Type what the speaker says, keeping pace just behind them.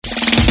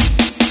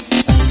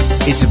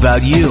It's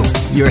about you,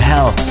 your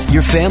health,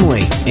 your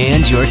family,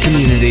 and your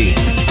community.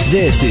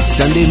 This is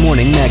Sunday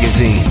Morning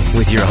Magazine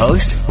with your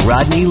host,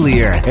 Rodney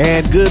Lear.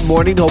 And good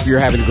morning. Hope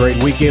you're having a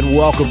great weekend.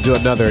 Welcome to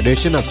another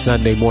edition of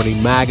Sunday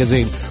Morning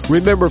Magazine.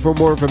 Remember, for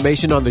more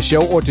information on the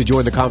show or to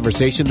join the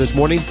conversation this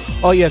morning,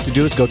 all you have to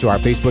do is go to our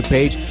Facebook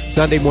page,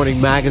 Sunday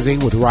Morning Magazine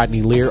with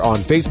Rodney Lear on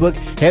Facebook.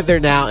 Head there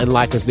now and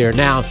like us there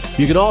now.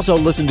 You can also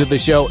listen to the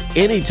show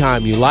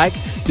anytime you like.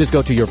 Just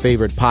go to your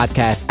favorite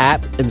podcast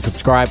app and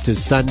subscribe to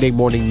Sunday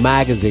Morning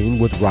Magazine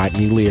with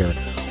Rodney Lear.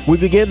 We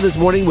begin this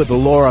morning with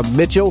Laura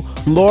Mitchell.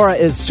 Laura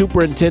is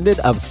superintendent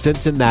of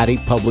Cincinnati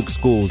Public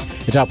Schools.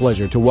 It's our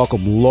pleasure to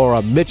welcome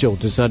Laura Mitchell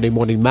to Sunday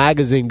Morning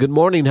Magazine. Good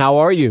morning. How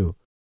are you?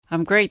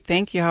 I'm great.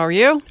 Thank you. How are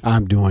you?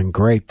 I'm doing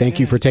great. Thank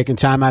you for taking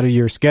time out of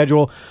your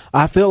schedule.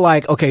 I feel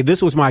like,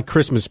 this was my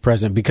Christmas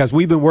present because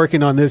we've been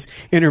working on this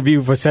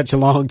interview for such a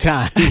long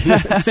time.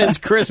 Since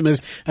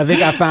Christmas, I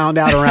think I found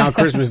out around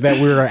Christmas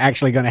that we were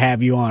actually going to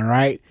have you on,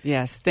 right?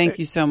 Yes. Thank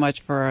you so much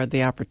for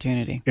the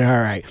opportunity. All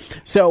right.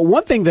 So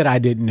one thing that I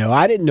didn't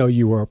know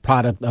you were a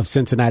product of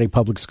Cincinnati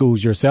Public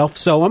Schools yourself.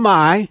 So am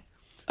I.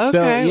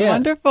 Okay.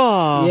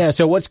 Wonderful. Yeah.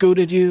 So what school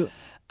did you?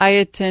 I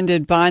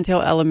attended Bond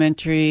Hill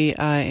Elementary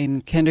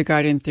in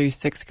kindergarten through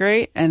 6th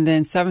grade, and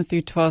then 7th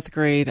through 12th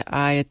grade,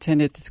 I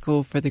attended the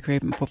School for the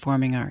Creative and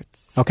Performing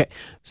Arts. Okay,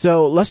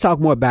 so let's talk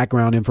more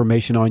background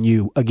information on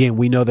you. Again,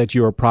 we know that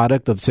you're a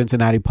product of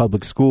Cincinnati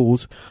Public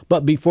Schools,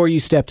 but before you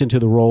stepped into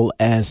the role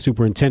as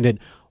superintendent,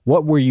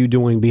 what were you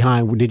doing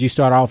behind? Did you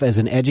start off as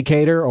an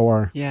educator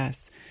or?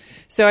 Yes.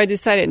 So I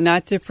decided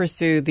not to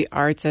pursue the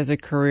arts as a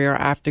career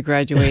after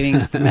graduating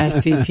from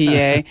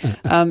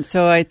SCPA.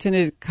 So I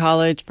attended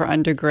college for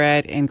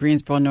undergrad in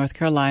Greensboro, North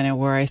Carolina,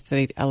 where I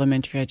studied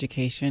elementary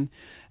education.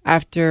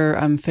 After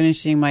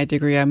finishing my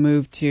degree, I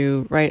moved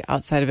to right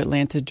outside of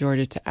Atlanta,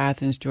 Georgia, to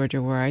Athens,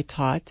 Georgia, where I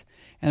taught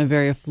in a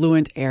very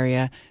affluent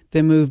area.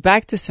 Then moved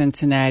back to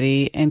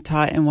Cincinnati and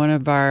taught in one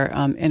of our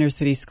inner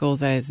city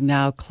schools that is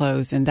now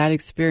closed. And that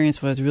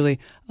experience was really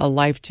a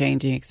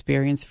life-changing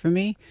experience for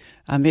me.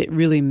 It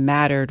really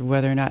mattered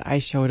whether or not I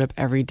showed up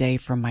every day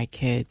for my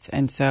kids.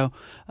 And so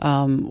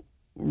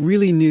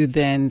really knew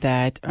then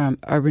that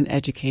urban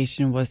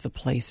education was the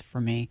place for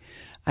me.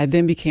 I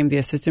then became the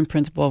assistant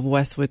principal of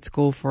Westwood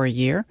School for a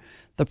year,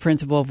 the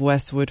principal of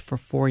Westwood for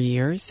 4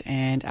 years.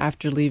 And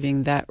after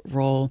leaving that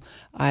role,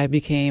 I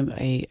became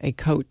a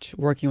coach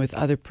working with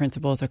other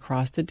principals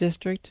across the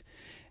district.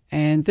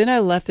 And then I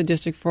left the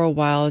district for a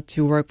while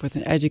to work with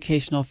an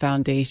educational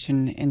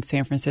foundation in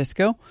San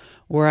Francisco,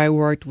 where I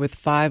worked with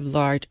 5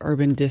 large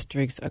urban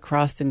districts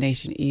across the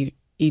nation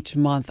each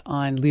month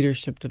on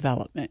leadership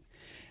development.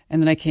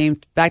 And then I came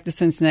back to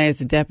Cincinnati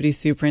as a deputy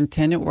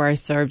superintendent, where I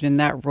served in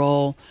that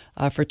role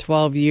for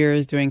 12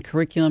 years doing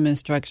curriculum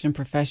instruction,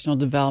 professional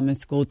development,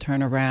 school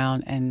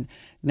turnaround, and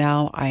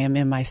now I am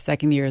in my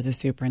 2nd year as a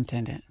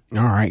superintendent.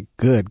 All right,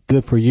 good.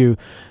 Good for you.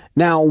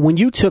 Now, when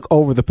you took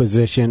over the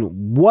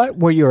position, what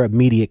were your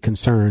immediate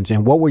concerns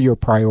and what were your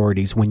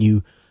priorities when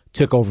you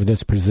took over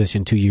this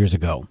position 2 years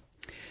ago?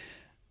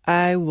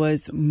 I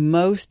was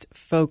most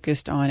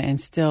focused on,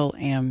 and still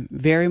am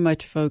very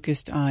much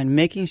focused on,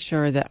 making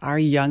sure that our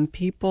young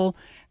people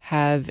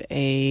have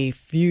a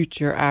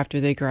future after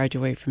they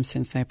graduate from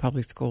Cincinnati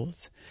Public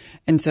Schools.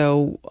 And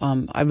so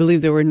I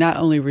believe that we're not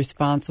only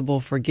responsible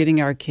for getting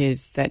our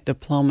kids that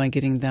diploma,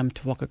 getting them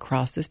to walk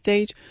across the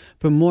stage,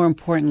 but more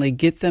importantly,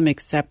 get them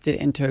accepted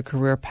into a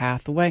career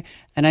pathway.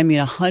 And I mean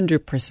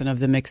 100% of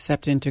them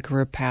accepted into a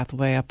career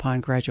pathway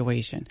upon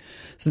graduation.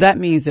 So that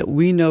means that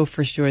we know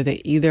for sure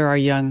that either our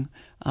young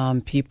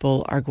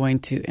people are going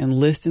to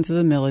enlist into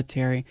the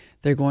military,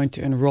 they're going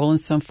to enroll in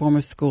some form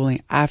of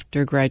schooling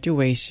after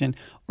graduation,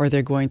 or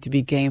they're going to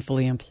be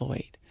gainfully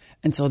employed.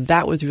 And so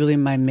that was really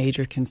my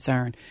major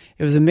concern.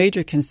 It was a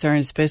major concern,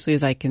 especially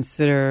as I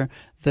consider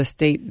the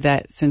state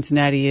that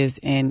Cincinnati is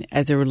in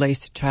as it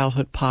relates to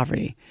childhood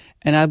poverty.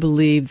 And I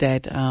believe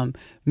that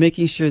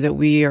making sure that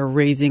we are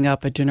raising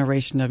up a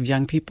generation of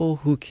young people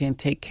who can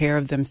take care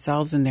of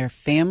themselves and their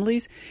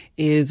families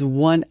is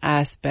one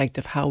aspect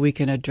of how we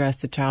can address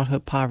the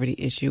childhood poverty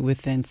issue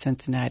within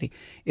Cincinnati.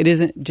 It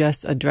isn't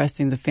just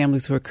addressing the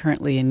families who are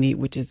currently in need,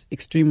 which is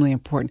extremely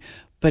important,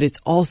 but it's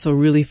also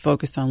really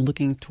focused on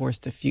looking towards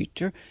the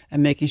future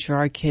and making sure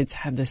our kids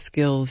have the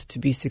skills to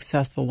be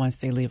successful once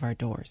they leave our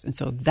doors. And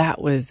so that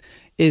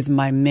is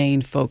my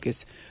main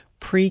focus.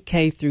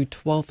 Pre-K through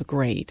 12th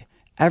grade,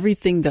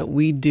 everything that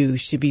we do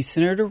should be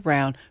centered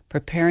around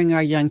preparing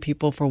our young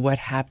people for what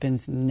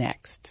happens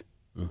next.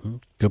 Mm-hmm.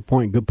 Good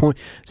point. Good point.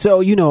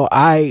 So,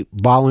 I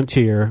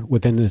volunteer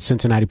within the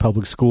Cincinnati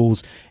Public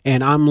Schools,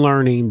 and I'm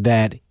learning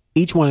that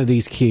each one of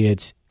these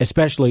kids,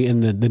 especially in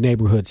the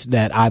neighborhoods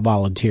that I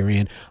volunteer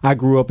in, I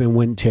grew up in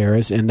Winton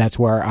Terrace, and that's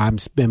where I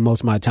spend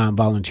most of my time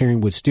volunteering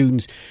with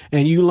students.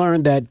 And you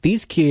learn that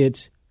these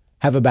kids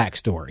have a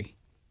backstory.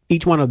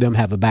 Each one of them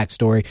have a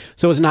backstory.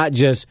 So it's not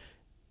just,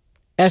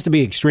 it has to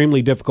be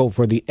extremely difficult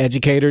for the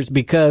educators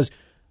because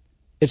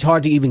it's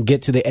hard to even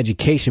get to the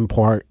education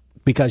part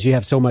because you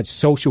have so much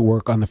social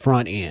work on the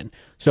front end.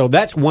 So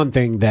that's one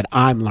thing that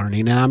I'm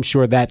learning, and I'm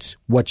sure that's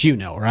what you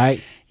know,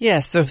 right?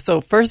 Yes.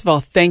 So first of all,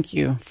 thank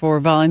you for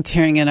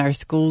volunteering in our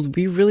schools.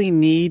 We really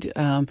need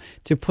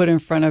to put in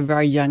front of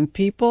our young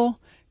people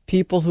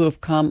who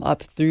have come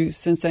up through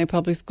Cincinnati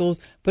Public Schools,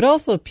 but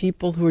also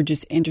people who are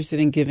just interested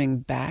in giving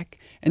back.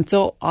 And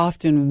so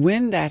often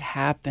when that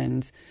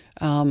happens,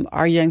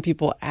 our young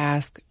people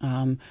ask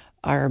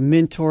our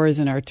mentors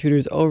and our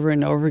tutors over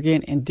and over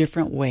again in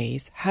different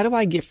ways, how do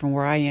I get from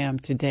where I am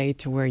today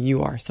to where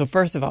you are? So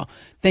first of all,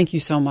 thank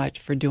you so much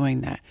for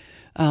doing that.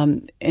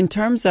 In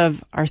terms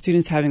of our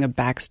students having a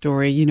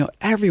backstory,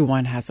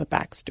 everyone has a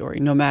backstory,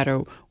 no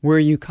matter where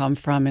you come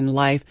from in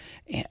life.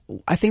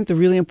 I think the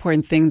really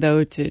important thing,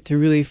 though, to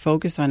really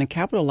focus on and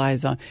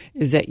capitalize on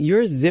is that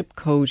your zip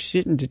code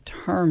shouldn't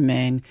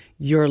determine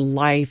your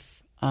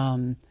life,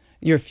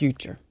 your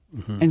future.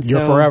 Mm-hmm. And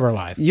your forever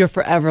life. Your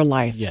forever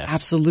life. Yes.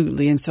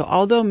 Absolutely. And so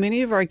although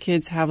many of our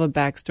kids have a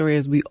backstory,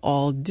 as we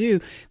all do,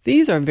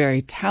 these are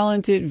very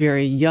talented,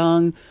 very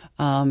young,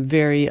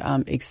 very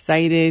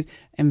excited,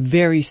 and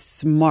very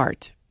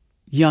smart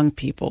young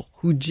people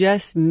who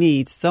just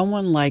need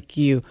someone like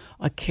you,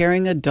 a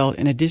caring adult,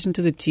 in addition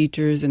to the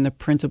teachers and the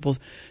principals,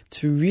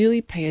 to really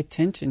pay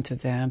attention to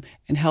them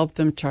and help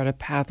them chart a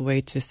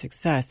pathway to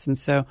success. And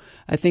so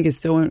I think it's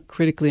so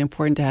critically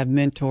important to have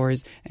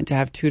mentors and to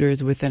have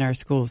tutors within our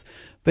schools.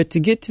 But to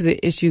get to the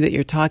issue that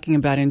you're talking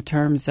about in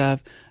terms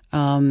of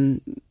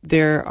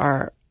there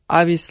are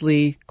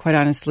obviously, quite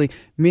honestly,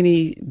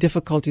 many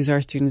difficulties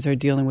our students are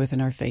dealing with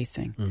and are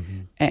facing.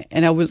 Mm-hmm.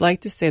 And I would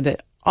like to say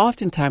that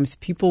oftentimes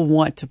people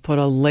want to put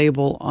a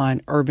label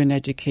on urban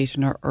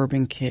education or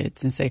urban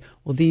kids and say,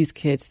 well, these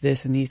kids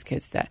this and these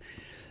kids that.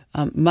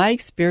 My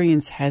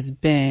experience has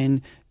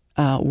been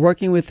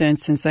working within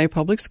Cincinnati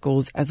Public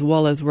Schools as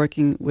well as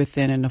working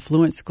within an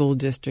affluent school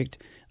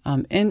district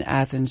in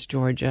Athens,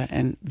 Georgia,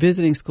 and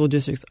visiting school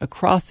districts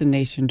across the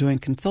nation doing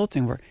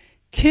consulting work.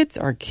 Kids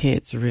are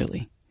kids,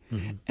 really.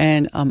 Mm-hmm.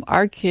 And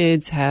our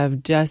kids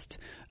have just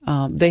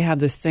they have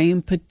the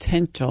same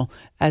potential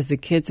as the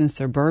kids in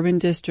suburban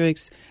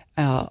districts,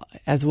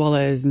 as well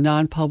as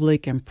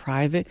non-public and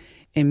private.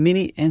 In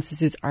many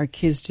instances, our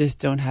kids just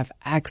don't have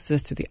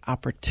access to the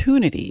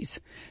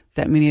opportunities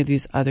that many of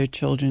these other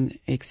children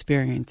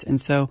experience.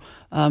 And so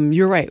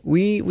you're right.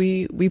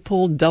 We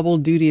pull double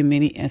duty in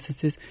many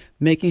instances,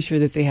 making sure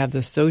that they have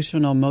the social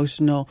and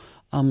emotional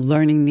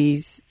learning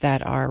needs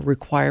that are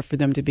required for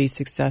them to be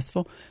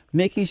successful,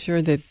 making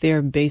sure that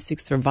their basic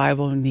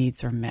survival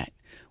needs are met.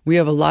 We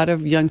have a lot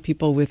of young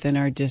people within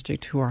our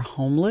district who are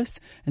homeless,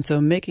 and so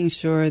making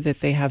sure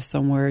that they have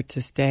somewhere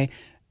to stay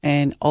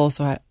and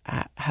also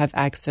have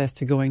access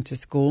to going to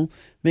school,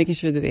 making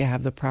sure that they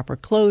have the proper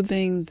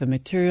clothing, the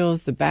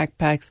materials, the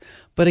backpacks.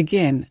 But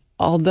again,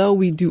 although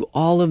we do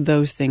all of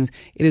those things,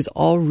 it is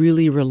all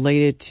really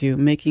related to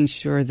making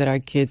sure that our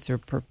kids are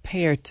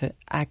prepared to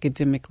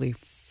academically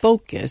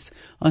focus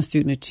on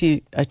student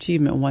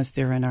achievement once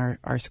they're in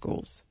our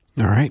schools.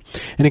 All right.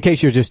 And in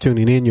case you're just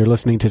tuning in, you're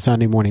listening to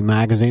Sunday Morning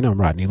Magazine.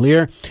 I'm Rodney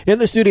Lear. In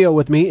the studio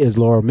with me is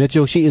Laura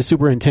Mitchell. She is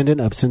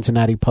superintendent of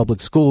Cincinnati Public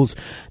Schools.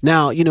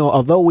 Now,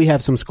 although we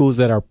have some schools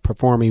that are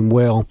performing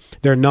well,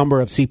 there are a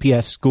number of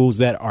CPS schools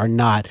that are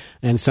not,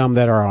 and some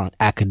that are on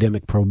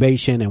academic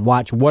probation. And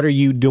watch, what are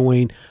you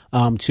doing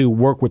to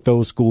work with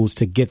those schools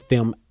to get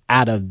them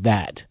out of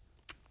that?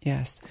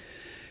 Yes.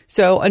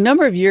 So a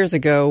number of years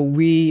ago,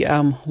 we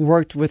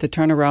worked with a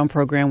turnaround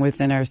program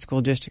within our school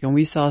district, and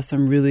we saw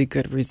some really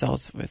good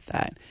results with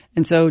that.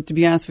 And so, to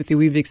be honest with you,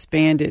 we've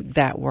expanded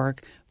that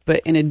work.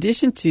 But in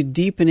addition to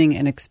deepening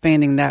and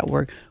expanding that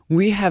work,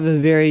 we have a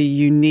very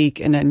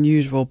unique and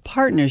unusual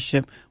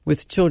partnership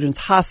with Children's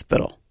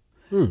Hospital.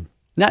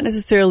 Not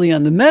necessarily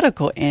on the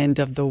medical end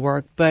of the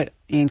work, but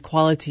in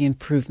quality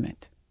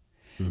improvement.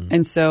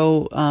 And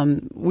so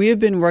we have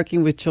been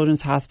working with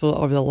Children's Hospital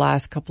over the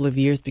last couple of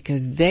years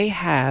because they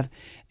have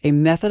a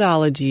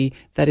methodology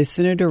that is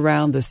centered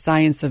around the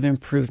science of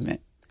improvement.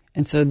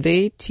 And so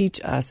they teach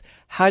us,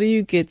 how do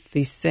you get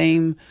the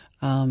same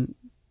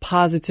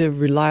positive,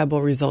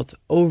 reliable results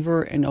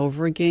over and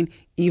over again,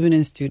 even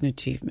in student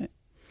achievement?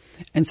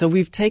 And so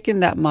we've taken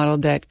that model,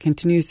 that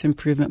continuous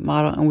improvement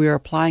model, and we are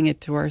applying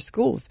it to our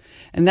schools.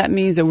 And that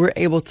means that we're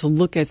able to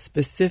look at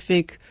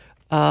specific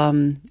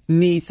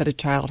needs that a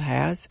child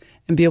has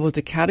and be able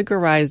to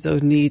categorize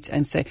those needs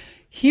and say,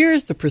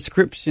 here's the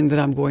prescription that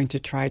I'm going to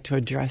try to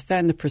address that.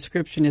 And the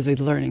prescription is a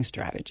learning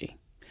strategy.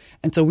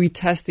 And so we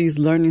test these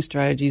learning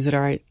strategies that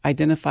are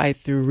identified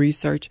through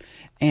research,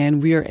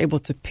 and we are able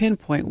to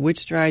pinpoint which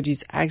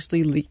strategies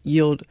actually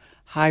yield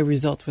high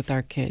results with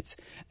our kids.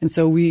 And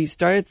so we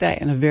started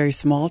that in a very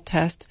small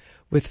test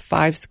with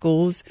 5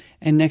 schools,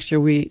 and next year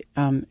we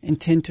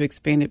intend to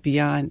expand it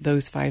beyond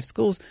those 5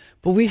 schools.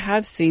 But we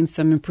have seen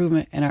some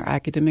improvement in our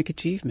academic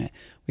achievement.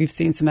 We've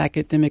seen some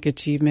academic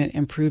achievement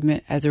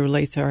improvement as it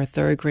relates to our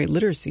 3rd grade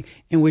literacy,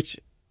 in which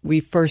we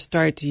first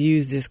started to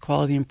use this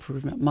quality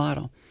improvement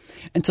model.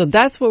 And so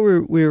that's what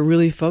we're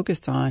really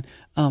focused on,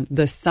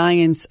 the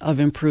science of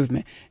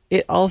improvement.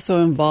 It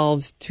also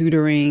involves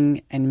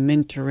tutoring and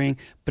mentoring,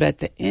 but at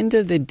the end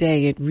of the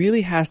day, it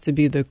really has to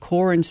be the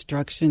core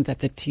instruction that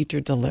the teacher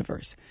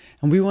delivers.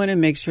 And we want to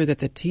make sure that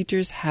the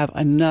teachers have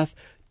enough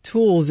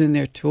tools in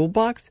their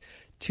toolbox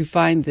to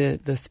find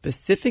the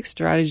specific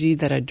strategy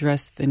that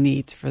address the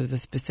needs for the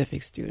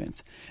specific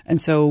students.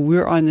 And so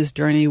we're on this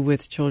journey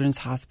with Children's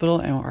Hospital,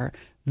 and we're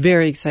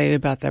very excited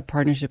about that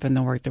partnership and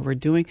the work that we're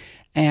doing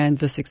and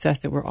the success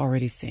that we're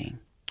already seeing.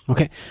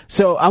 Okay.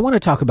 So I want to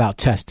talk about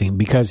testing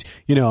because,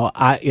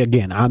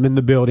 I'm in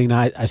the building.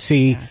 I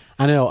see, yes.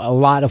 I know a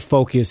lot of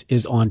focus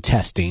is on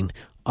testing.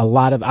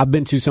 I've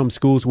been to some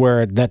schools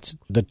where that's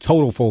the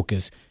total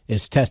focus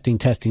is testing.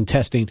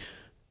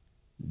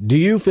 Do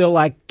you feel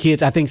like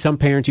kids, I think some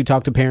parents, you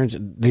talk to parents,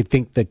 they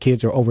think the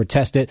kids are over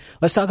tested.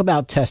 Let's talk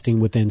about testing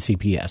within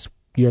CPS.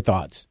 Your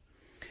thoughts?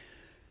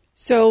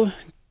 So,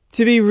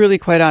 to be really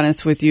quite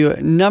honest with you,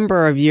 a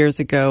number of years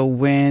ago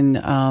when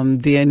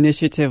the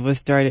initiative was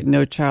started,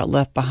 No Child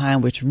Left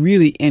Behind, which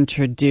really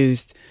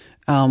introduced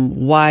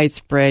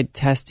widespread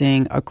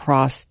testing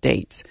across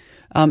states.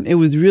 It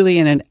was really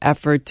in an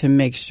effort to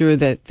make sure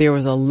that there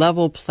was a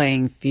level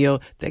playing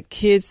field, that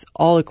kids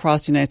all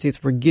across the United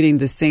States were getting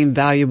the same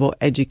valuable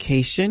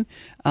education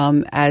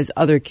as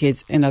other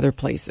kids in other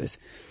places.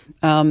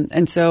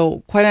 And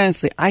so, quite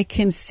honestly, I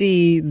can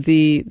see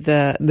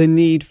the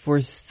need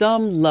for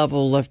some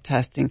level of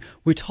testing,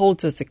 which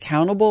holds us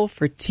accountable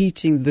for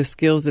teaching the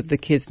skills that the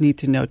kids need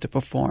to know to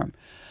perform.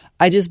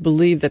 I just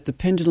believe that the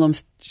pendulum,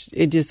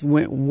 it just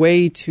went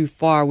way too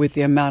far with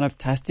the amount of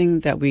testing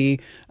that we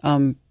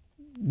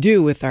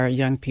do with our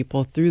young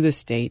people through the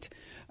state.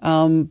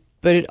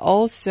 But it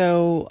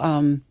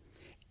also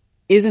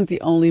isn't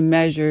the only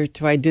measure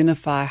to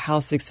identify how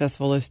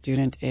successful a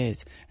student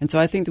is. And so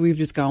I think that we've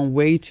just gone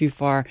way too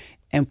far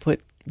and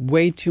put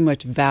way too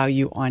much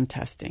value on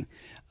testing.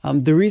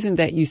 The reason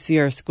that you see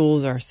our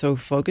schools are so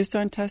focused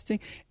on testing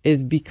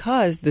is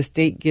because the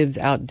state gives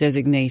out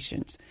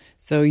designations.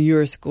 So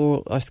you're a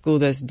school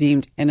that's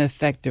deemed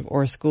ineffective,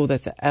 or a school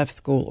that's an F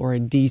school or a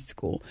D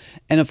school.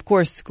 And of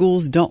course,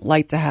 schools don't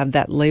like to have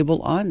that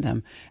label on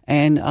them.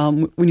 And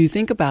when you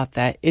think about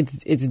that,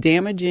 it's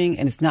damaging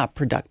and it's not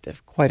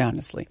productive, quite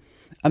honestly.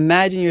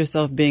 Imagine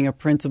yourself being a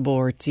principal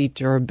or a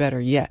teacher, or better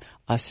yet,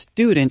 a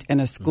student in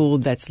a school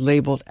that's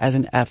labeled as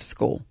an F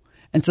school.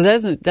 And so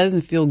that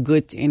doesn't feel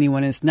good to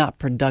anyone. It's not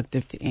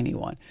productive to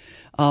anyone.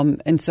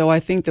 And so I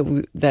think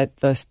that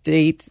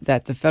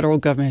the federal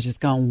government has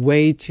just gone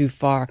way too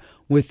far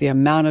with the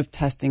amount of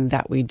testing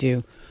that we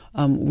do.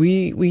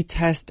 We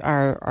test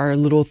our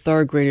little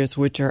third graders,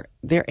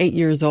 they're 8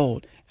 years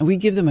old, and we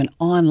give them an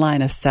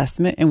online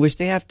assessment in which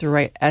they have to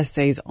write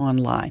essays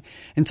online.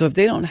 And so if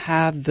they don't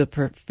have the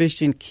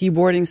proficient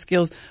keyboarding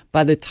skills,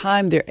 by the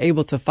time they're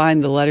able to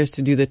find the letters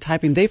to do the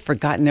typing, they've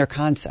forgotten their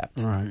concept.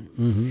 Right.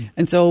 Mm-hmm.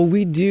 And so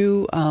we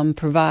do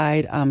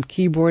provide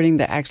keyboarding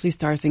that actually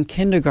starts in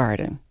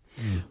kindergarten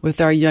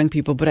with our young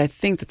people. But I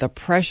think that the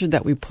pressure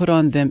that we put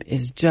on them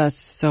is just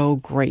so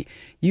great.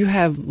 You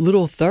have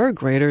little third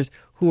graders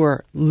who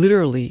are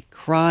literally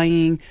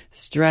crying,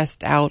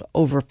 stressed out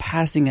over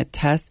passing a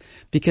test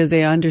because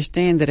they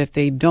understand that if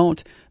they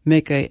don't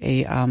make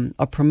a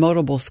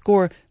promotable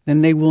score,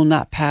 then they will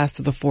not pass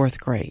to the fourth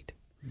grade.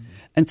 Mm-hmm.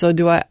 And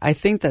so I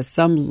think that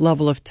some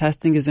level of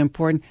testing is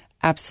important?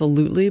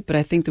 Absolutely. But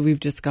I think that we've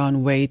just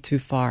gone way too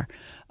far.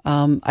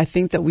 I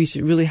think that we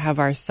should really have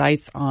our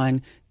sights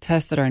on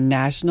tests that are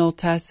national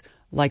tests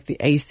like the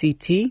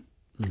ACT.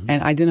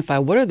 And identify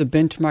what are the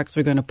benchmarks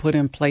we're going to put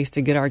in place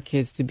to get our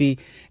kids to be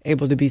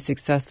able to be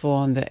successful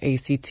on the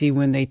ACT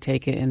when they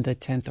take it in the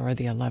 10th or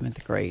the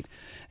 11th grade.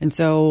 And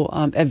so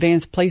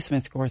advanced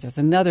placement scores, that's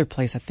another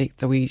place I think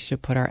that we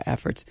should put our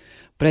efforts.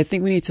 But I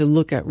think we need to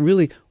look at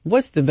really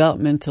what's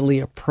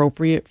developmentally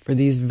appropriate for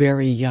these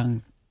very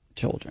young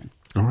children.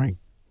 All right.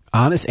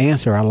 Honest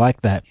answer. I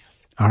like that.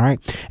 All right.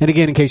 And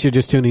again, in case you're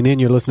just tuning in,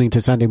 you're listening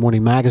to Sunday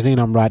Morning Magazine.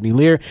 I'm Rodney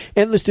Lear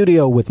in the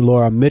studio with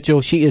Laura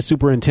Mitchell. She is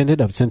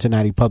superintendent of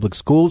Cincinnati Public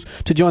Schools.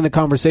 To join the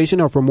conversation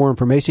or for more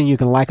information, you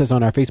can like us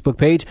on our Facebook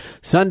page,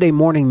 Sunday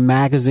Morning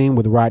Magazine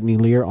with Rodney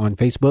Lear on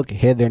Facebook.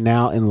 Head there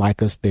now and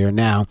like us there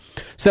now.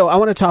 So I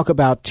want to talk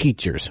about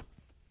teachers.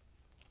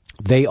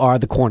 They are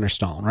the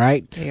cornerstone,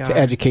 right? They are. To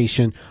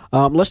education.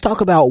 Let's talk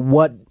about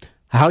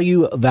how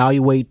you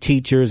evaluate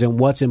teachers and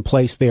what's in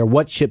place there.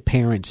 What should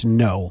parents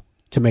know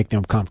to make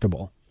them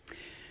comfortable?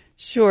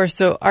 Sure.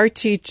 So our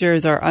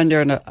teachers are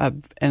under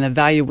an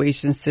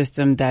evaluation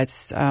system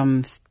that's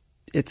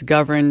it's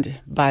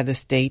governed by the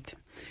state,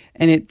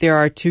 and there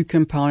are two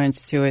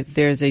components to it.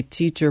 There's a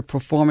teacher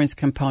performance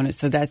component,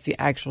 so that's the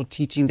actual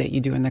teaching that you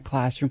do in the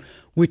classroom,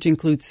 which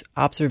includes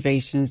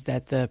observations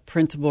that the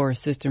principal or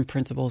assistant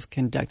principals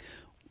conduct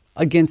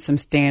against some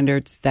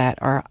standards that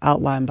are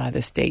outlined by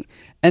the state.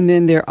 And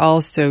then there are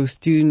also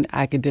student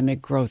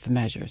academic growth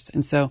measures.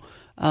 And so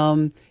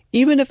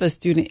even if a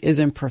student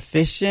isn't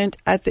proficient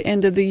at the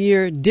end of the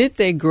year, did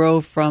they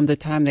grow from the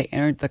time they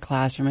entered the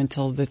classroom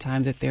until the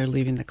time that they're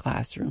leaving the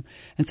classroom?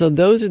 And so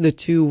those are the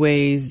two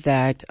ways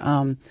that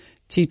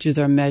teachers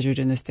are measured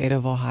in the state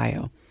of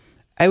Ohio.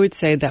 I would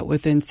say that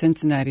within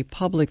Cincinnati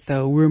Public,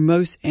 though, we're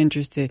most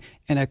interested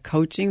in a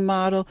coaching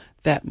model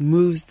that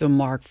moves the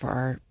mark for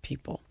our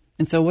people.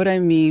 And so what I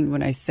mean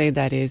when I say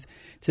that is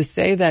to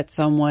say that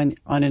someone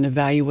on an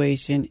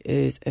evaluation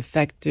is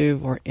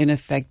effective or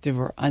ineffective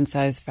or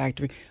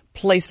unsatisfactory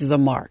places a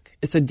mark.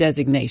 It's a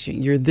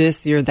designation. You're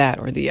this, you're that,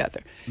 or the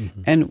other.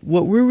 Mm-hmm. And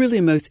what we're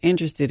really most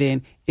interested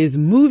in is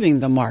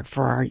moving the mark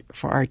for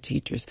our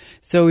teachers.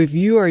 So if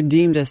you are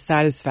deemed a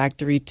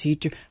satisfactory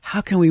teacher, how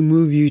can we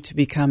move you to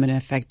become an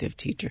effective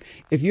teacher?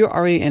 If you're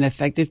already an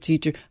effective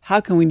teacher,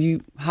 how can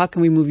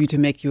we move you to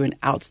make you an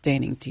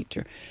outstanding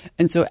teacher?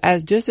 And so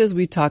just as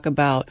we talk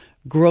about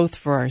growth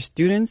for our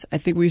students, I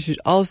think we should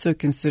also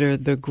consider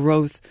the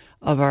growth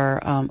of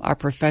our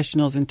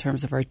professionals in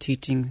terms of our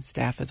teaching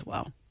staff as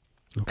well.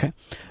 Okay.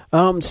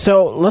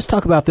 So let's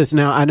talk about this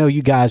now. I know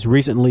you guys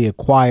recently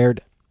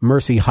acquired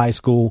Mercy High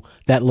School,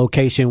 that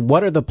location.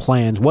 What are the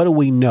plans? What do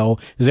we know?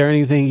 Is there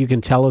anything you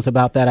can tell us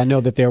about that? I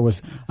know that there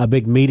was a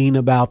big meeting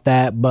about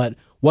that, but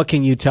what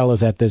can you tell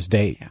us at this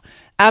date? Yeah.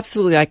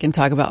 Absolutely, I can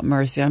talk about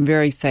Mercy. I'm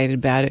very excited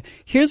about it.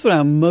 Here's what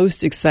I'm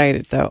most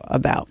excited, though,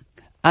 about.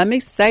 I'm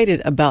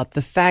excited about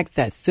the fact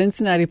that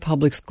Cincinnati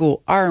Public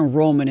School, our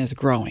enrollment is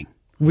growing,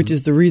 which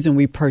is the reason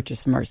we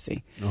purchased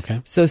Mercy.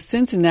 Okay. So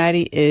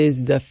Cincinnati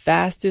is the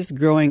fastest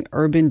growing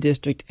urban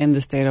district in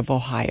the state of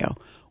Ohio.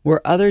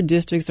 Where other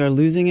districts are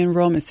losing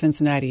enrollment,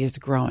 Cincinnati is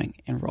growing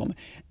enrollment.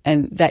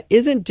 And that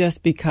isn't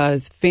just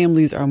because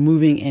families are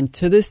moving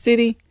into the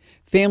city.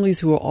 Families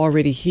who are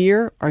already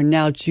here are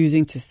now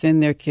choosing to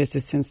send their kids to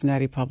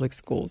Cincinnati Public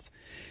Schools.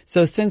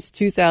 So since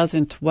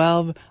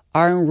 2012,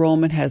 our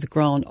enrollment has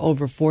grown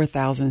over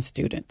 4,000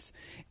 students.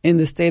 In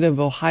the state of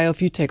Ohio, if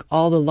you take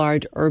all the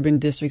large urban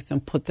districts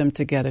and put them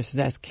together, so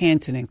that's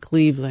Canton and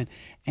Cleveland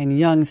and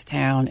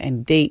Youngstown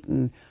and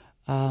Dayton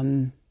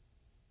and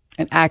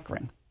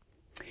Akron.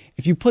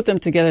 If you put them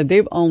together,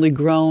 they've only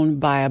grown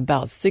by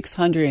about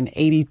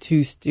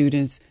 682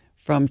 students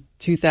from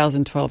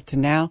 2012 to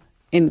now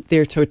in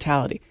their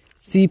totality.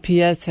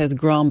 CPS has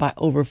grown by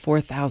over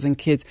 4,000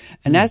 kids,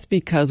 and that's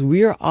because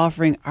we are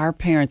offering our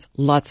parents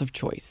lots of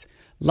choice.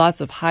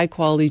 Lots of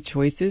high-quality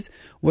choices,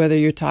 whether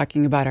you're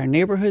talking about our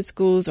neighborhood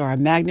schools or our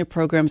magnet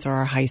programs or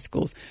our high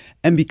schools.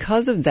 And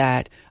because of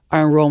that,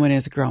 our enrollment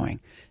is growing.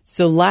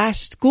 So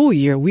last school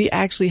year, we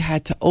actually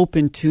had to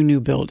open 2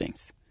 new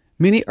buildings.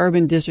 Many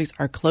urban districts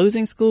are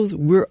closing schools.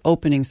 We're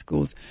opening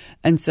schools.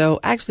 And so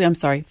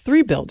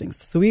 3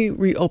 buildings. So we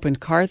reopened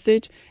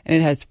Carthage, and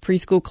it has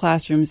preschool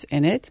classrooms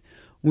in it.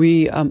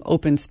 We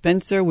opened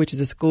Spencer, which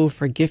is a school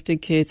for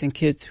gifted kids and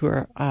kids who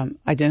are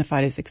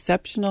identified as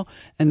exceptional.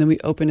 And then we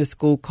opened a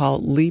school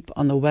called Leap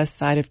on the west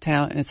side of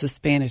town, and it's a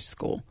Spanish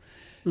school.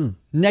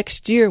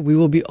 Next year, we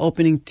will be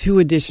opening 2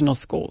 additional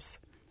schools.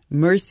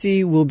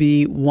 Mercy will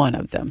be one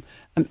of them.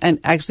 And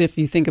actually, if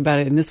you think about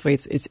it in this way,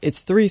 it's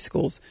 3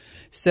 schools.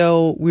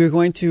 So we're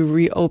going to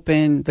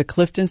reopen the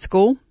Clifton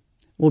School.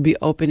 We'll be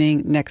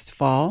opening next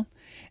fall.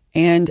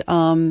 And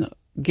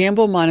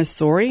Gamble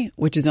Montessori,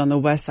 which is on the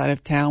west side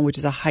of town, which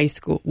is a high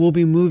school, will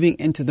be moving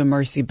into the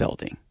Mercy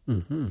building.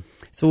 Mm-hmm.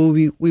 So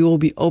we will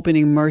be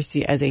opening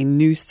Mercy as a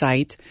new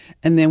site,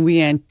 and then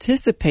we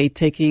anticipate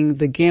taking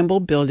the Gamble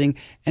building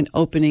and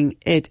opening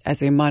it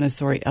as a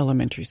Montessori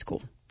elementary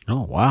school.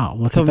 Oh, wow.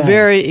 Look so at that.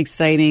 Very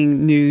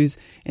exciting news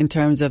in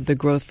terms of the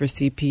growth for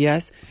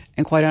CPS.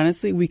 And quite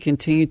honestly, we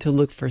continue to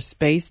look for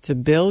space to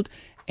build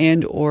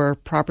and or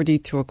property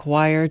to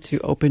acquire to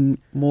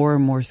open more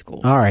and more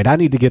schools. All right. I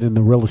need to get in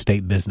the real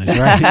estate business,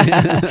 right?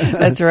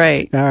 That's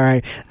right. All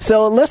right.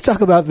 So let's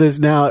talk about this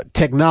now.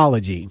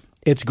 Technology.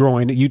 It's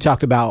growing. You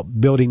talked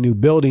about building new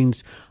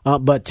buildings,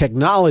 but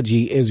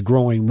technology is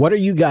growing. What are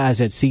you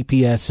guys at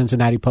CPS,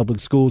 Cincinnati Public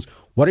Schools?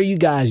 What are you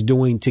guys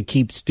doing to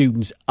keep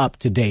students up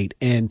to date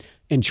and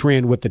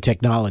trend with the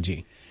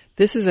technology?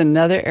 This is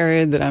another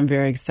area that I'm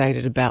very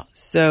excited about.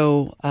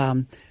 So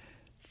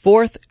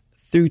 4th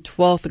through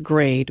 12th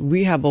grade,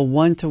 we have a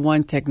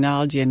one-to-one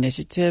technology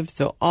initiative.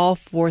 So all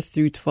 4th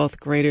through 12th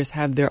graders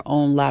have their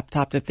own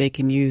laptop that they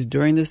can use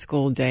during the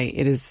school day.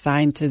 It is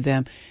assigned to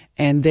them,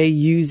 and they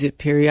use it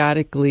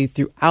periodically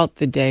throughout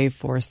the day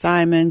for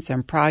assignments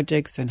and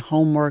projects and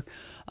homework,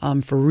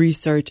 for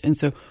research. And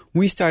so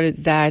we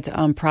started that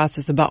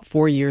process about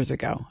 4 years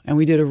ago. And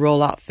we did a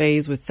rollout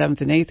phase with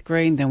 7th and 8th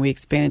grade, and then we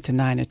expanded to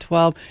 9 and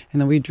 12,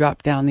 and then we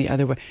dropped down the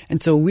other way.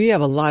 And so we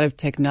have a lot of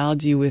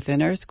technology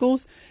within our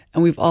schools,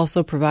 and we've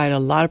also provided a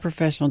lot of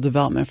professional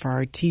development for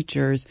our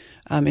teachers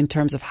in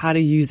terms of how to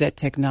use that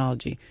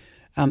technology.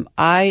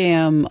 I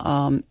am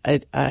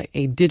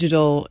a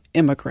digital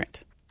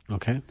immigrant.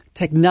 Okay.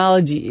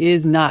 Technology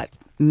is not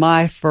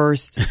my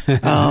first,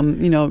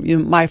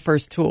 my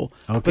first tool.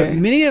 Okay. But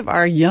many of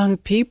our young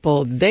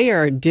people, they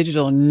are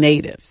digital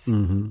natives.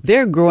 Mm-hmm.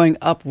 They're growing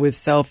up with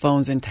cell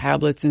phones and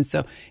tablets. And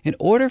so in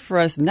order for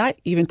us not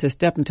even to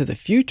step into the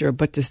future,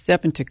 but to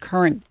step into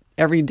current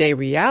everyday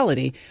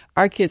reality,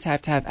 our kids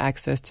have to have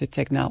access to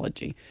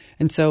technology.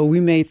 And so we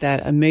made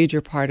that a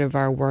major part of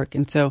our work.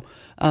 And so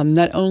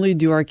not only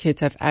do our kids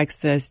have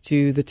access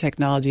to the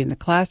technology in the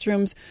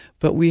classrooms,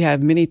 but we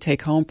have many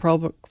take-home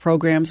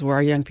programs where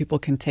our young people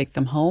can take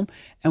them home.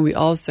 And we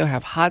also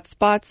have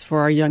hotspots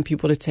for our young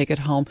people to take it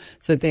home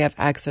so that they have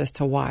access to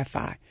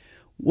Wi-Fi.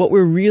 What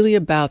we're really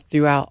about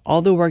throughout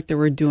all the work that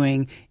we're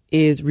doing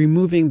is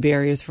removing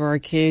barriers for our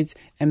kids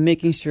and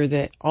making sure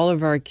that all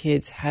of our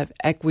kids have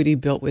equity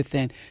built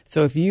within.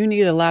 So if you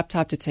need a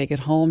laptop to take it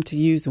home to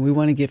use, then we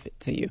want to give it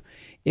to you.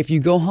 If you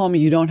go home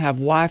and you don't have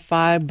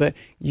Wi-Fi, but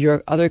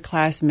your other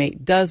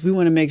classmate does, we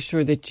want to make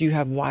sure that you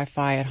have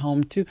Wi-Fi at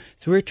home too.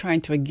 So we're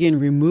trying to, again,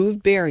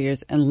 remove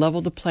barriers and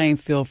level the playing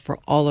field for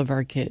all of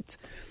our kids.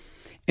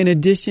 In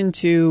addition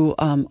to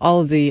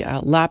all of the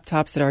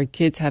laptops that our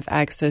kids have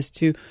access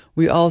to,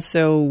 we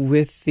also,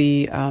 with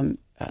the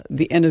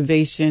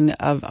innovation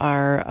of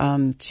our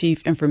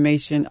chief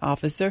information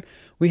officer,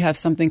 we have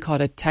something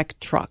called a tech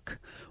truck,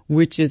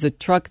 which is a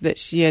truck that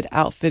she had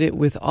outfitted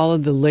with all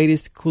of the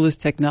latest,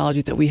 coolest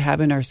technology that we have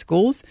in our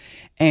schools.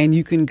 And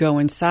you can go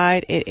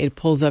inside. It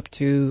pulls up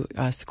to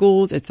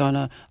schools. It's on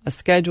a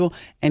schedule.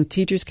 And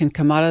teachers can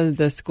come out of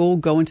the school,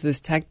 go into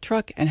this tech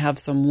truck, and have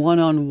some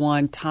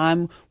one-on-one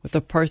time with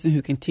a person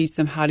who can teach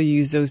them how to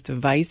use those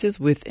devices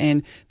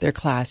within their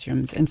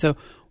classrooms. And so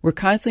we're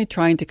constantly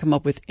trying to come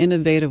up with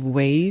innovative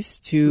ways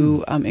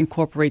to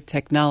incorporate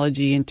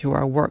technology into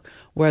our work,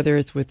 whether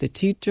it's with the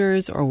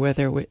teachers or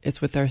whether it's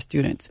with our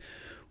students.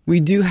 We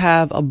do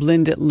have a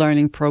blended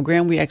learning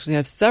program. We actually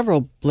have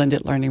several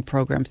blended learning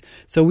programs.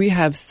 So we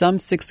have some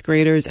sixth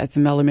graders at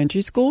some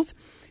elementary schools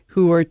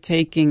who are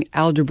taking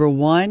Algebra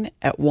 1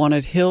 at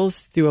Walnut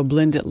Hills through a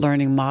blended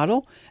learning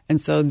model.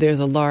 And so there's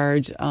a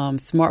large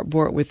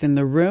smartboard within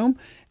the room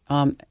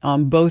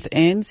on both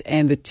ends,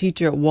 and the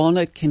teacher at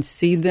Walnut can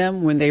see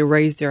them when they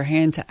raise their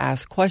hand to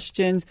ask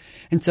questions.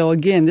 And so,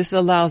 again, this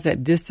allows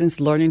that distance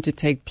learning to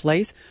take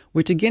place,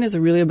 which, again, is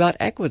really about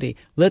equity.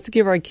 Let's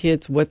give our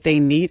kids what they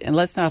need, and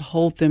let's not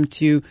hold them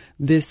to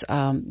these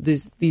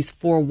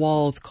four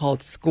walls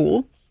called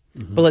school,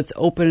 but let's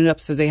open it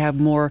up so they have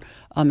more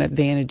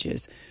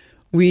advantages.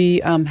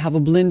 We have a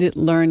blended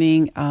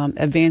learning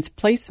advanced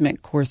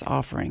placement course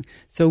offering.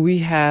 So we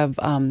have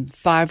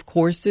 5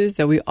 courses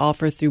that we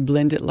offer through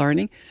blended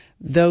learning.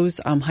 Those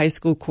high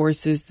school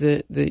courses,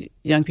 the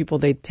young people,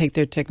 they take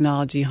their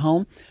technology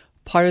home.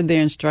 Part of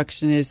their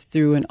instruction is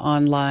through an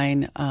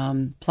online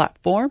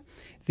platform.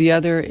 The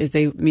other is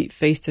they meet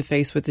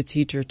face-to-face with the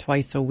teacher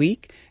twice a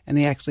week, and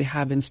they actually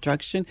have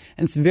instruction.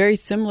 And it's very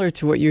similar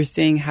to what you're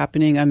seeing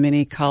happening on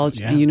many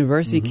college and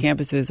university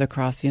campuses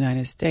across the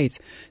United States.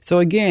 So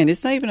again,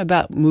 it's not even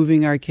about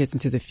moving our kids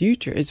into the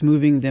future. It's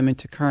moving them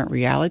into current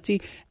reality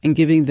and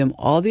giving them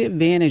all the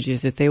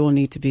advantages that they will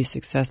need to be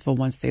successful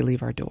once they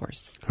leave our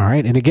doors. All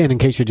right. And again, in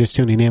case you're just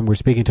tuning in, we're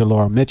speaking to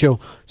Laura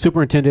Mitchell,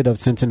 Superintendent of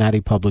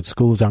Cincinnati Public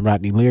Schools. I'm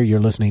Rodney Lear.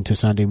 You're listening to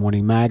Sunday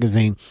Morning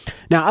Magazine.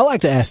 Now, I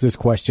like to ask this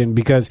question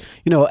because,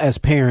 as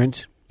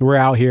parents, we're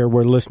out here,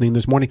 we're listening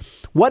this morning.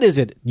 What is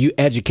it, you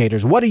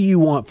educators, what do you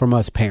want from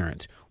us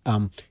parents?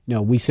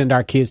 We send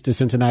our kids to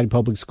Cincinnati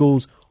Public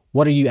Schools.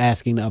 What are you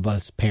asking of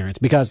us parents?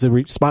 Because the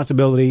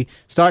responsibility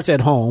starts at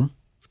home.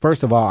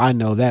 First of all, I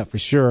know that for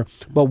sure.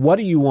 But what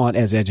do you want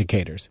as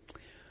educators?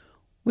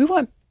 We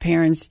want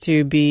parents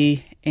to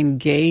be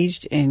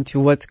engaged into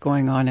what's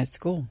going on at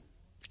school.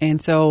 And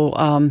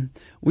so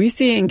we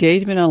see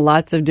engagement in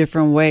lots of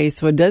different ways.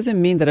 So it doesn't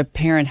mean that a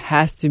parent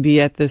has to be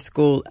at the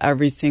school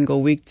every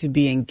single week to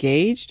be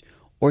engaged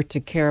or to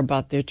care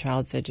about their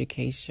child's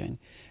education.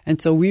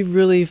 And so we've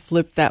really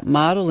flipped that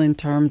model in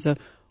terms of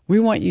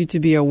we want you to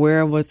be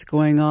aware of what's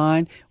going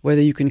on,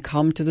 whether you can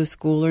come to the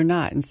school or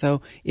not. And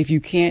so if you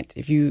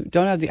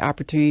don't have the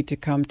opportunity to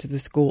come to the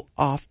school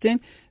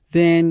often,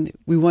 then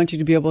we want you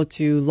to be able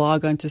to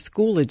log on to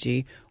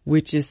Schoology,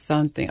 which is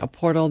a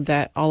portal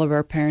that all of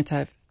our parents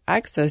have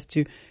access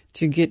to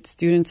get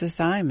students'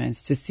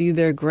 assignments, to see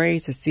their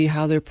grades, to see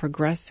how they're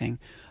progressing.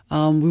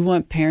 We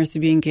want parents to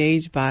be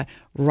engaged by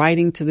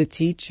writing to the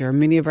teacher.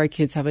 Many of our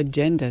kids have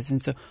agendas,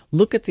 and so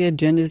look at the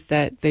agendas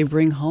that they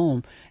bring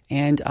home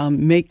and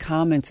make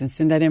comments and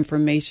send that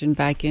information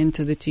back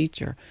into the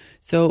teacher.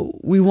 So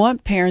we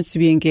want parents to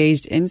be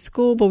engaged in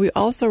school, but we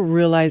also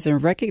realize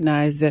and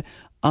recognize that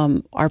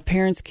our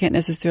parents can't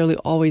necessarily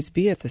always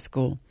be at the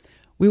school.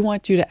 We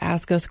want you to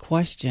ask us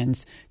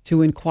questions,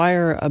 to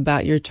inquire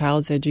about your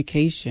child's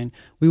education.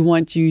 We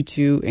want you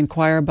to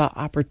inquire about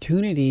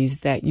opportunities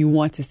that you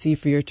want to see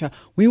for your child.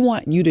 We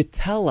want you to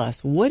tell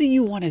us, what do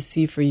you want to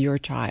see for your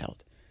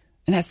child?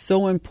 And that's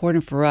so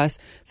important for us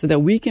so that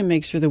we can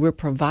make sure that we're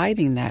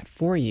providing that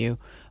for you.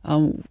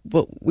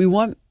 But we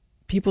want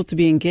people to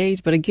be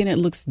engaged, but again, it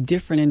looks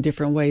different in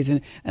different ways.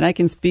 And I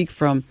can speak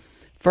from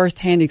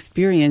firsthand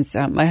experience.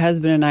 My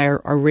husband and I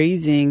are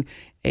raising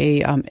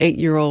a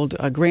 8-year-old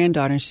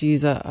granddaughter.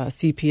 She's a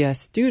CPS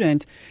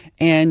student.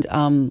 And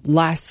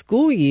last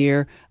school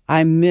year,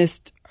 I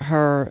missed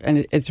her,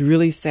 and it's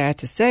really sad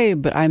to say,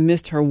 but I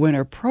missed her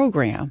winter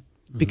program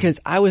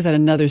because I was at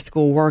another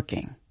school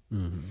working.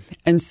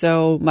 And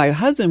so my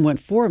husband went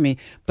for me,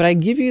 but I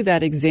give you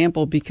that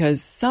example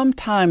because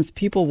sometimes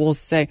people will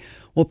say,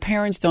 well,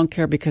 parents don't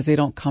care because they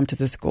don't come to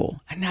the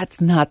school. And that's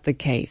not the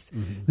case.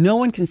 No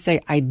one can say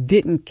I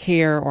didn't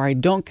care or I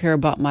don't care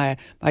about my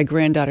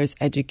granddaughter's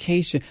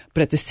education,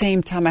 but at the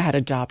same time, I had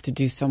a job to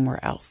do somewhere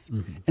else.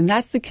 And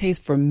that's the case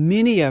for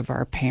many of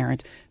our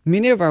parents.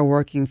 Many of our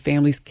working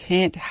families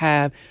can't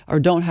have or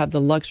don't have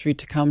the luxury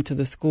to come to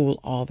the school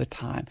all the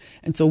time.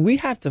 And so we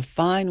have to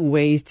find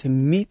ways to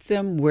meet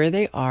them where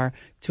they are,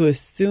 to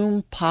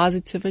assume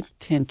positive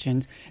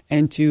intentions,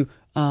 and to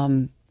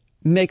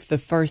make the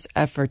first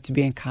effort to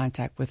be in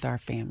contact with our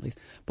families.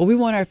 But we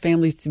want our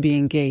families to be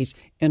engaged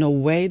in a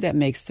way that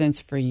makes sense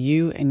for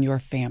you and your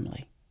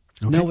family.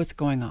 Okay. Know what's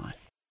going on.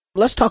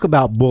 Let's talk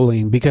about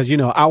bullying because,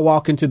 I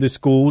walk into the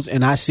schools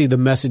and I see the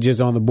messages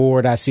on the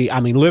board.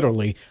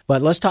 Literally.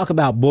 But let's talk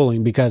about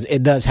bullying because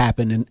it does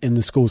happen in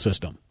the school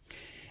system.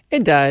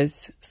 It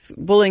does.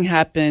 Bullying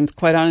happens,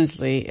 quite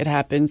honestly, it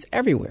happens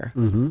everywhere.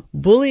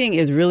 Bullying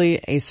is really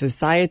a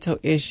societal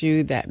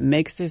issue that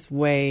makes its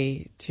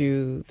way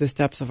to the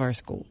steps of our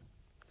school.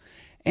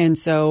 And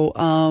so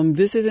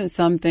this isn't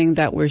something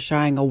that we're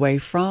shying away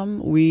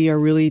from. We are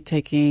really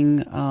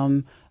taking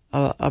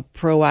a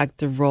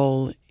proactive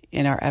role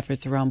in our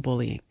efforts around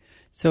bullying.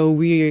 So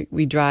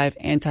we drive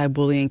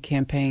anti-bullying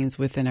campaigns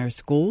within our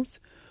schools.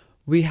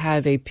 We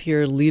have a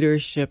peer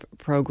leadership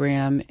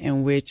program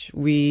in which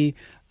we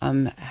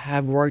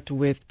have worked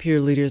with peer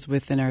leaders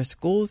within our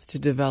schools to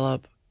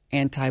develop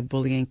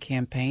anti-bullying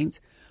campaigns,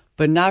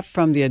 but not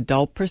from the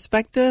adult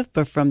perspective,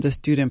 but from the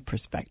student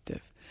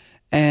perspective.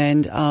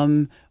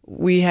 And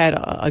we had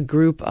a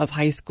group of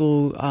high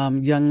school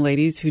young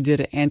ladies who did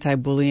an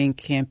anti-bullying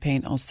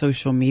campaign on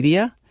social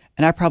media.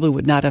 And I probably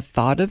would not have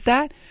thought of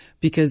that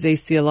because they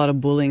see a lot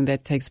of bullying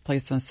that takes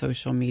place on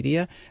social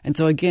media. And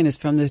so, again, it's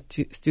from the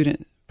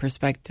student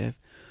perspective.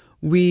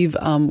 We've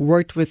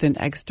worked with an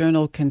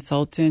external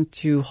consultant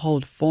to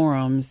hold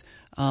forums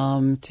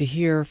to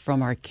hear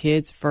from our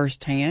kids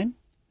firsthand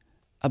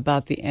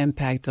about the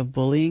impact of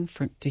bullying,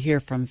 to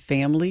hear from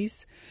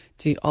families,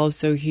 to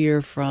also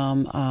hear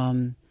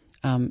from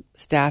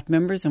staff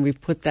members. And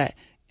we've put that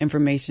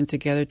information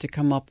together to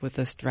come up with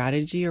a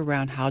strategy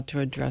around how to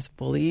address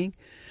bullying.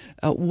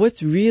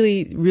 What's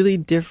really, really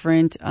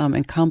different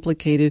and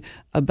complicated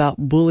about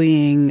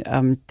bullying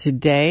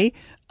today,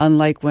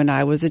 unlike when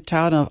I was a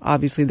child,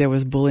 obviously there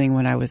was bullying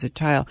when I was a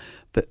child,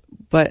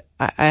 but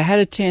I had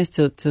a chance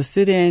to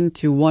sit in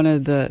to one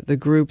of the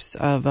groups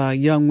of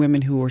young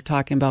women who were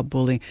talking about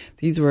bullying.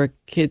 These were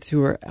kids who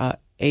were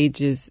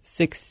ages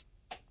 6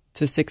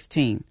 to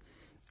 16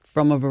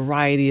 from a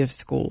variety of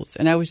schools.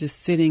 And I was just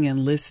sitting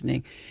and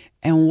listening.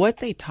 And what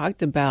they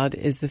talked about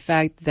is the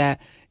fact that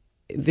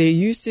there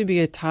used to be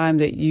a time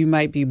that you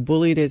might be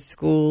bullied at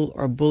school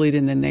or bullied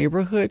in the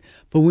neighborhood,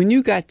 but when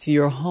you got to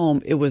your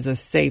home, it was a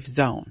safe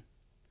zone.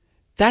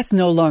 That's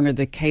no longer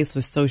the case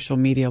with social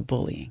media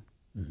bullying.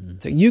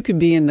 So you could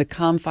be in the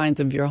confines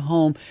of your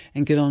home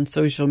and get on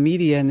social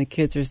media, and the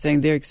kids are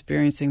saying they're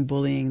experiencing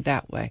bullying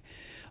that way.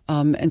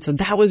 And so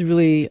that was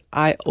really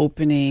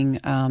eye-opening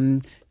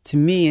to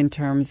me in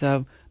terms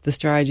of the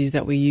strategies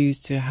that we use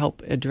to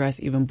help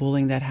address even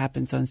bullying that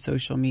happens on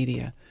social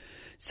media.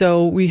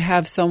 So we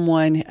have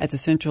someone at the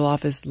central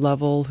office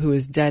level who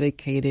is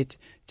dedicated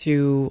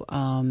to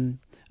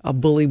a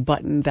bully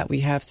button that we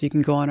have. So you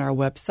can go on our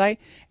website.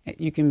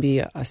 You can be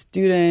a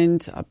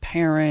student, a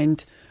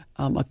parent,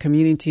 a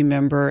community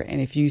member. And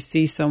if you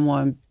see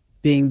someone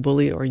being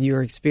bullied or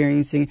you're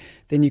experiencing,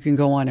 then you can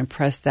go on and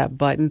press that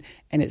button,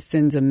 and it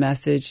sends a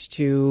message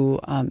to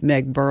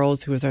Meg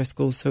Burrows, who is our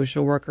school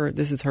social worker.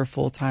 This is her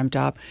full-time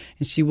job,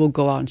 and she will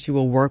go out and she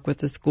will work with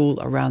the school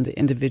around the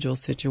individual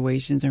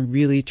situations and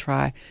really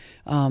try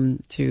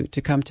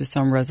to come to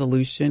some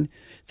resolution.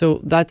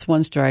 So that's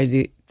one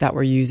strategy that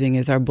we're using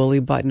is our bully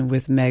button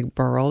with Meg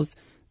Burrows,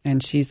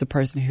 and she's the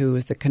person who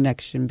is the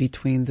connection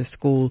between the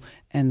school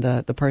and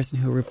the person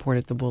who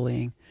reported the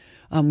bullying.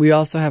 We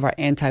also have our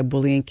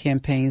anti-bullying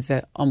campaigns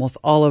that almost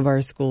all of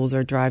our schools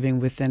are driving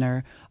within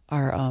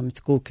our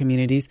school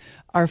communities.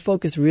 Our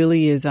focus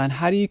really is on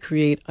how do you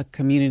create a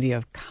community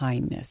of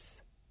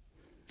kindness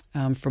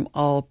from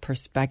all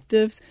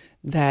perspectives,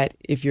 that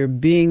if you're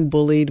being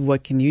bullied,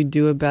 what can you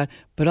do about it?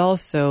 But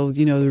also,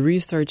 the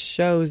research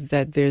shows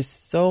that there's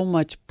so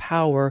much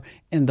power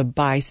in the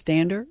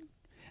bystander.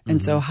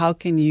 And so how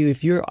can you,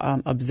 if you're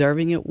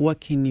observing it,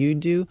 what can you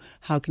do?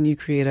 How can you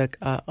create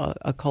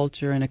a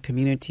culture and a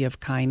community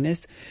of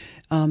kindness?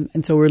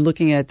 And so we're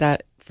looking at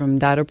that from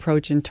that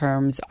approach in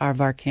terms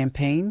of our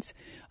campaigns,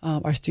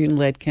 our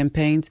student-led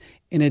campaigns,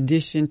 in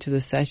addition to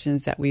the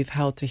sessions that we've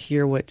held to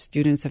hear what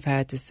students have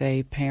had to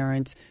say,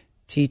 parents,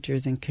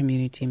 teachers, and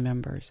community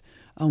members.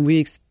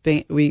 We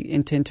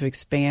intend to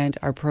expand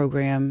our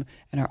program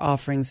and our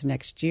offerings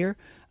next year.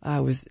 I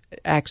was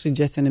actually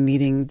just in a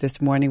meeting this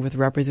morning with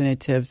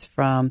representatives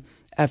from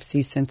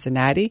FC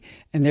Cincinnati,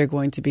 and they're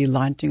going to be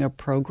launching a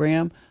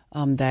program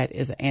that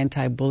is an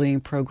anti-bullying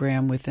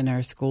program within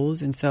our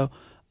schools. And so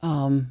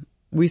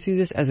we see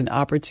this as an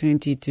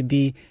opportunity to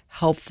be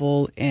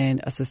helpful in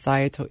a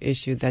societal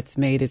issue that's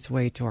made its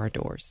way to our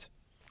doors.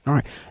 All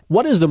right.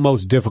 What is the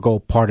most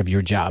difficult part of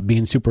your job,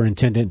 being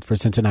superintendent for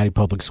Cincinnati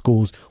Public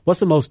Schools? What's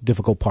the most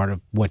difficult part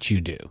of what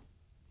you do?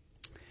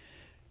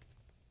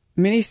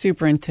 Many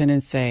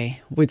superintendents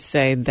would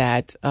say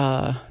that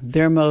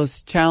their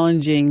most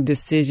challenging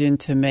decision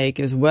to make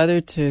is whether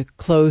to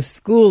close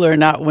school or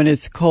not when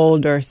it's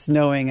cold or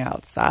snowing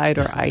outside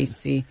or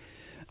icy.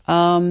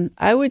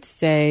 I would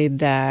say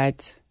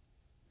that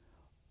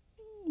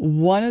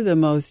one of the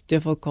most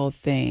difficult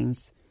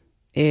things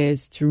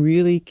is to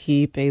really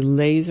keep a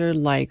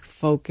laser-like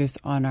focus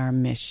on our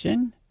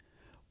mission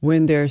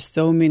when there are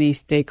so many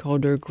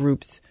stakeholder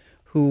groups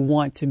who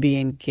want to be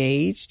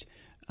engaged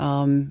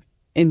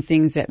in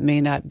things that may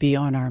not be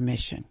on our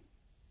mission.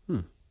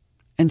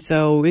 And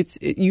so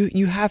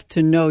you have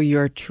to know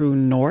your true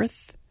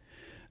north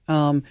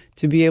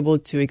to be able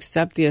to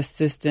accept the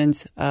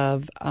assistance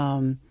of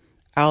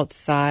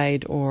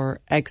outside or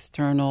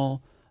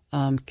external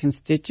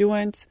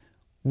constituents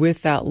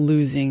without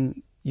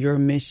losing your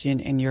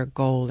mission and your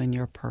goal and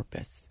your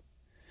purpose.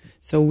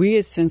 So we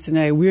at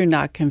Cincinnati, we're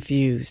not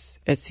confused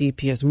at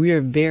CPS. We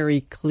are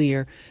very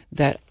clear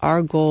that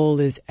our goal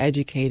is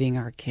educating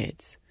our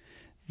kids.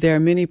 There are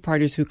many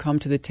partners who come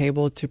to the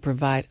table to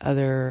provide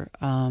other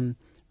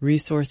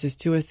resources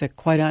to us that,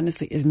 quite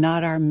honestly, is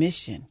not our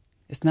mission.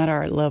 It's not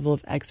our level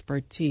of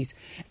expertise.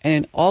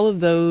 And all of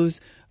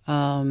those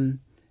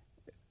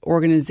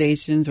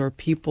organizations or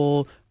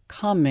people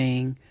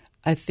coming,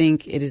 I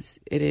think it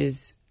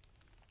is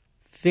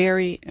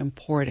very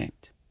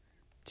important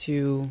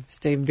to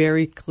stay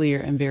very clear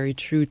and very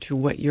true to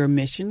what your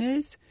mission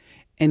is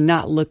and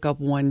not look up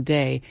one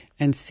day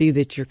and see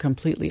that you're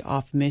completely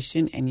off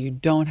mission and you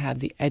don't have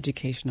the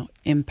educational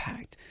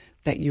impact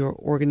that your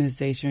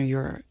organization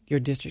or your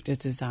district is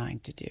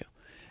designed to do.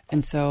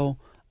 And so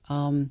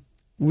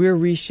we're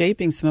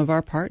reshaping some of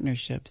our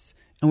partnerships,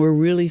 and we're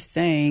really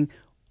saying,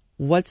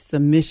 what's the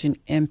mission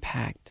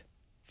impact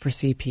for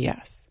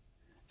CPS?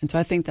 And so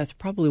I think that's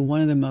probably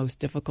one of the most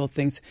difficult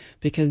things,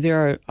 because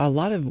there are a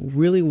lot of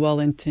really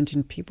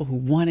well-intentioned people who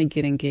want to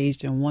get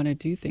engaged and want to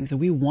do things, and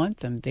we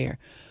want them there.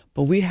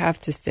 But we have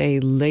to stay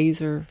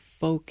laser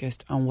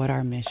focused on what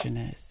our mission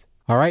is.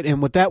 All right.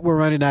 And with that, we're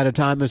running out of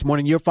time this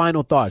morning. Your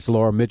final thoughts,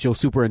 Laura Mitchell,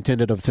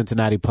 Superintendent of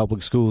Cincinnati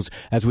Public Schools,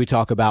 as we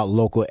talk about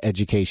local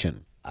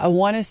education. I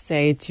want to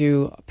say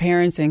to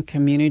parents and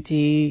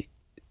community,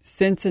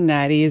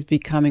 Cincinnati is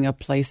becoming a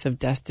place of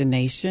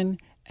destination,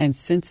 and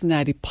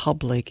Cincinnati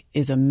Public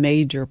is a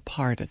major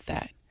part of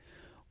that.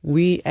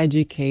 We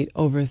educate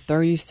over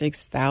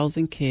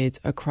 36,000 kids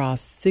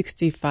across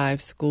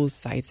 65 school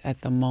sites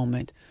at the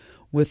moment,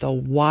 with a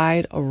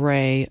wide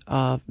array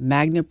of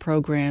magnet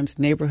programs,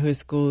 neighborhood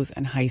schools,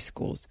 and high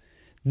schools.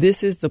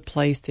 This is the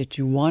place that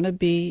you want to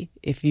be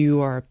if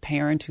you are a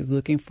parent who's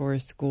looking for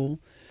a school.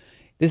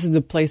 This is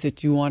the place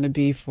that you want to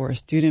be for a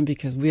student,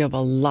 because we have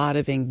a lot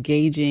of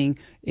engaging,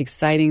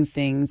 exciting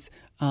things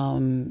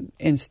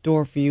in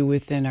store for you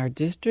within our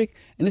district.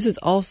 And this is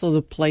also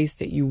the place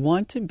that you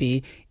want to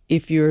be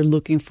if you're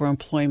looking for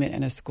employment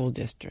in a school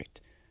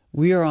district.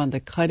 We are on the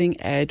cutting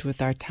edge with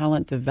our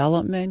talent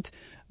development,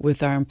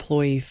 with our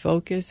employee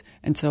focus.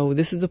 And so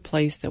this is a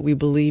place that we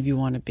believe you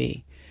want to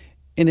be.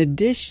 In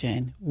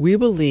addition, we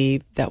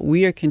believe that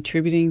we are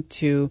contributing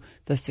to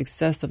the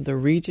success of the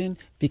region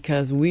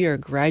because we are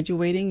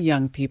graduating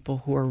young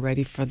people who are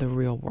ready for the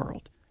real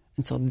world.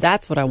 And so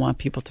that's what I want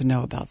people to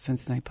know about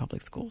Cincinnati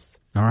Public Schools.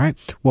 All right.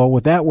 Well,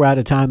 with that, we're out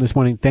of time this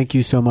morning. Thank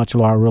you so much,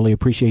 Laura. Really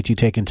appreciate you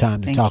taking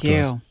time to talk to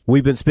us.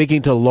 We've been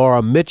speaking to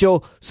Laura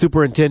Mitchell,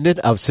 Superintendent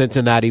of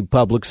Cincinnati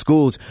Public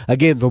Schools.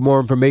 Again, for more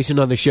information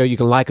on the show, you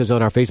can like us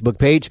on our Facebook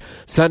page,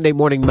 Sunday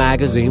Morning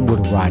Magazine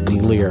with Rodney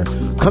Lear.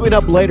 Coming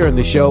up later in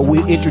the show,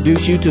 we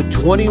introduce you to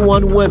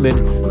 21 women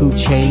who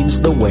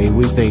changed the way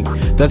we think.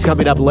 That's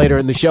coming up later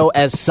in the show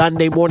as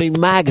Sunday Morning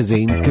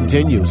Magazine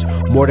continues.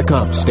 More to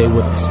come. Stay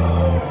with us.